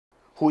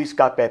Who is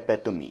Ka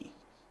Pepe to me?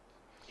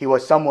 He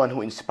was someone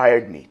who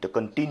inspired me to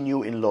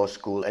continue in law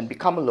school and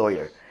become a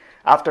lawyer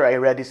after I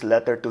read his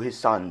letter to his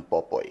son,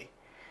 Popoy.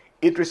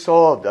 It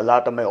resolved a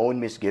lot of my own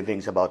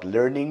misgivings about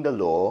learning the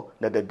law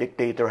that the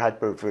dictator had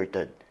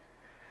perverted.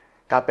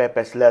 Ka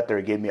Pepe's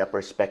letter gave me a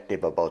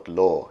perspective about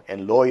law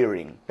and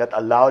lawyering that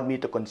allowed me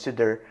to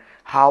consider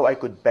how I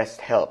could best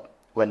help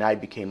when I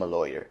became a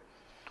lawyer,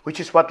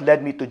 which is what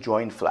led me to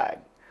join FLAG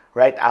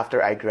right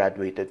after I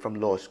graduated from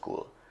law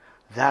school.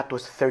 That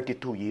was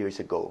 32 years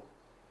ago.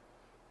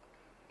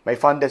 My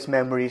fondest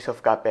memories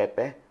of Ka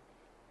Pepe?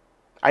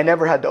 I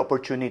never had the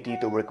opportunity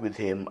to work with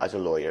him as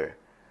a lawyer,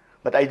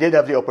 but I did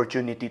have the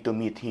opportunity to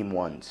meet him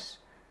once.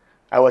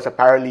 I was a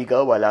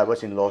paralegal while I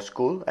was in law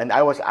school, and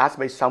I was asked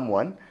by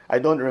someone, I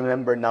don't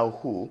remember now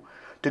who,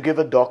 to give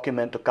a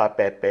document to Ka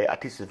Pepe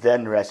at his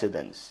then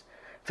residence,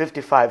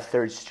 55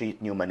 3rd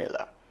Street, New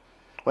Manila.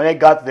 When I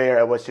got there,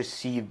 I was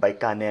received by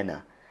Ka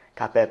Nena,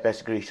 Ka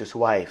Pepe's gracious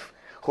wife,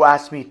 who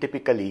asked me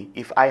typically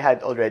if I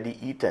had already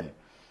eaten.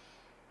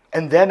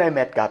 And then I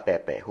met Ka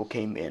Pepe, who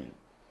came in.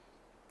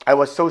 I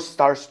was so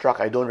starstruck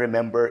I don't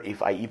remember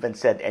if I even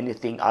said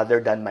anything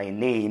other than my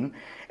name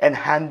and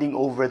handing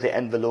over the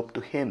envelope to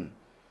him.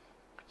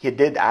 He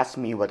did ask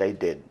me what I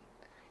did,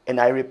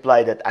 and I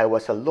replied that I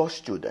was a law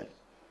student.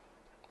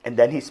 And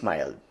then he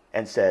smiled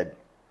and said,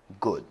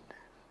 "Good."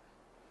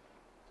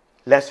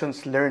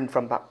 Lessons learned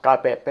from Ka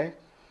Pepe?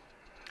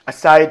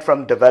 Aside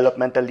from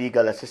developmental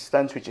legal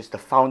assistance, which is the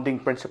founding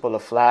principle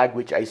of FLAG,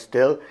 which I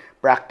still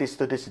practice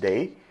to this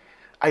day,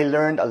 I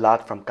learned a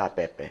lot from Ka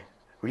Pepe,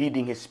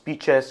 reading his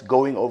speeches,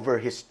 going over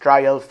his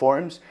trial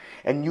forms,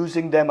 and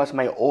using them as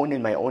my own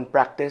in my own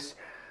practice,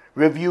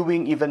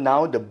 reviewing even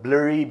now the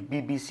blurry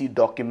BBC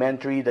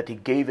documentary that he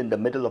gave in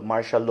the middle of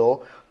martial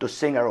law to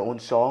sing our own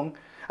song.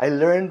 I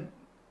learned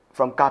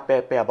from Ka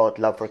Pepe about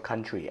love for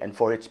country and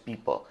for its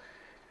people.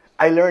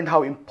 I learned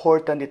how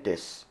important it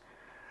is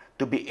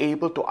to be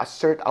able to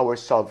assert our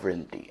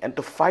sovereignty and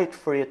to fight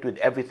for it with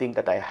everything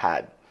that I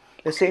had,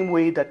 the same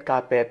way that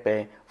Ka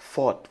Pepe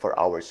fought for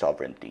our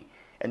sovereignty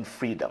and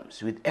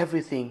freedoms with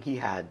everything he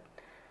had.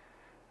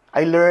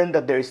 I learned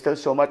that there is still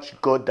so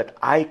much good that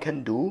I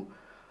can do,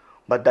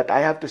 but that I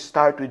have to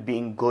start with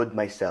being good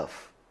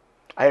myself.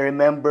 I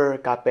remember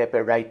Ka Pepe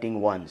writing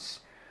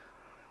once,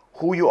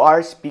 "Who you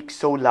are speaks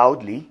so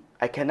loudly,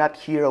 I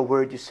cannot hear a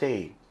word you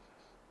say."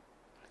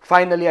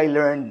 Finally, I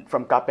learned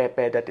from Ka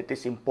Pepe that it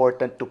is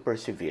important to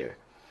persevere,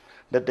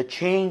 that the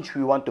change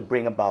we want to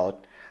bring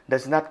about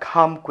does not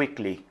come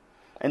quickly,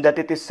 and that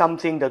it is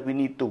something that we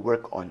need to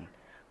work on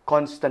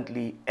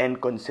constantly and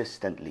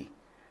consistently.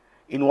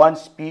 In one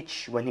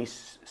speech, when he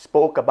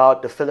spoke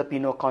about the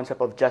Filipino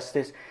concept of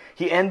justice,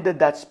 he ended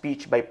that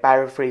speech by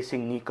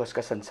paraphrasing Nikos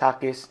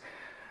Kazantzakis,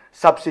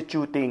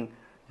 substituting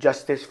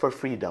justice for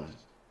freedom.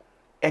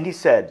 And he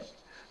said,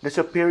 "The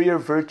superior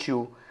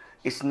virtue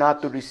is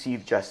not to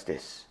receive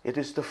justice. It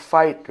is to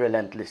fight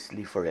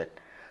relentlessly for it,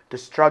 to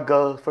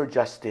struggle for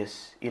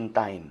justice in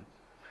time,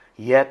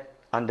 yet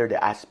under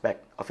the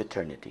aspect of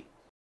eternity."